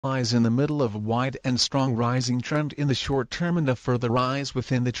lies in the middle of a wide and strong rising trend in the short term, and a further rise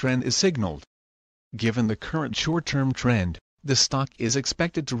within the trend is signaled. Given the current short-term trend, the stock is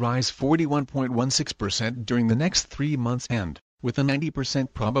expected to rise 41.16% during the next 3 months and, with a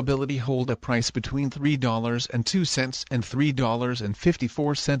 90% probability, hold a price between $3.02 and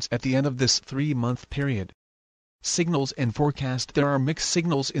 $3.54 at the end of this 3-month period. Signals and forecast. There are mixed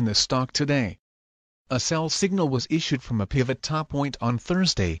signals in the stock today. A sell signal was issued from a pivot top point on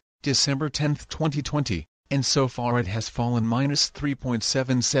Thursday, December 10, 2020, and so far it has fallen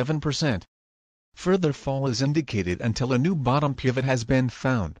 -3.77%. Further fall is indicated until a new bottom pivot has been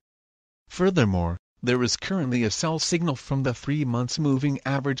found. Furthermore, there is currently a sell signal from the 3 months moving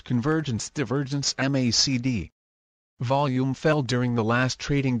average convergence divergence MACD. Volume fell during the last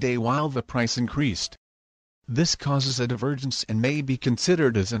trading day while the price increased. This causes a divergence and may be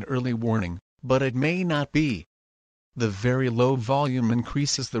considered as an early warning, but it may not be. The very low volume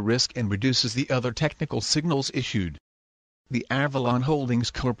increases the risk and reduces the other technical signals issued. The Avalon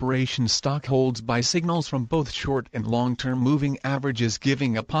Holdings Corporation stock holds buy signals from both short and long-term moving averages,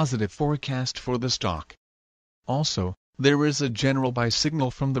 giving a positive forecast for the stock. Also, there is a general buy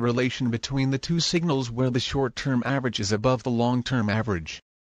signal from the relation between the two signals where the short-term average is above the long-term average.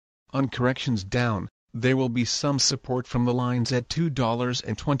 On corrections down, there will be some support from the lines at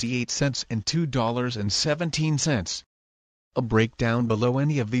 $2.28 and $2.17. A breakdown below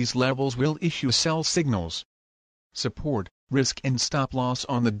any of these levels will issue sell signals. Support, risk and stop loss.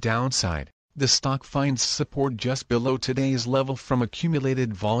 On the downside, the stock finds support just below today's level from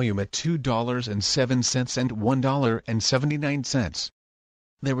accumulated volume at $2.07 and $1.79.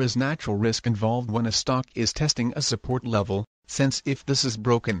 There is natural risk involved when a stock is testing a support level, since if this is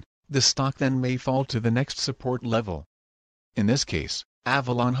broken, the stock then may fall to the next support level. In this case,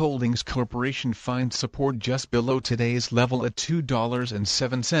 Avalon Holdings Corporation finds support just below today's level at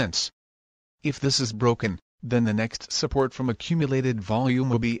 $2.07. If this is broken, then the next support from accumulated volume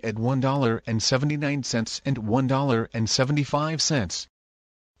will be at $1.79 and $1.75.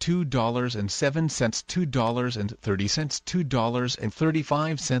 $2.07, $2.30,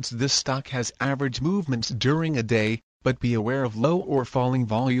 $2.35. This stock has average movements during a day, but be aware of low or falling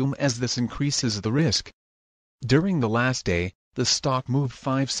volume as this increases the risk. During the last day, the stock moved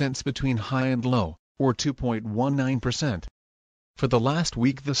 5 cents between high and low, or 2.19%. For the last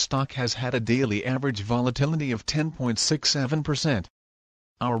week the stock has had a daily average volatility of 10.67%.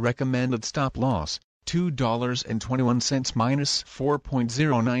 Our recommended stop loss, $2.21 minus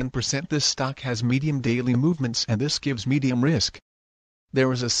 4.09%. This stock has medium daily movements and this gives medium risk.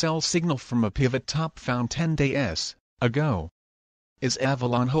 There is a sell signal from a pivot top found 10 days ago. Is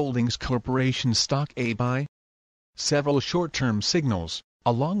Avalon Holdings Corporation stock a buy? Several short-term signals,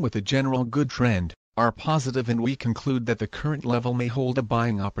 along with a general good trend, are positive, and we conclude that the current level may hold a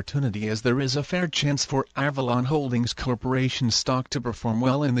buying opportunity as there is a fair chance for Avalon Holdings Corporation stock to perform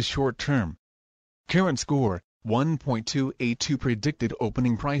well in the short term. Current score, 1.282. Predicted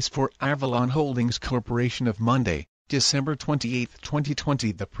opening price for Avalon Holdings Corporation of Monday, December 28,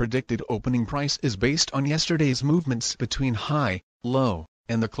 2020. The predicted opening price is based on yesterday's movements between high, low,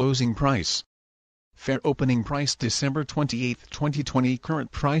 and the closing price. Fair opening price December 28, 2020.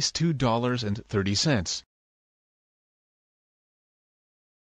 Current price $2.30.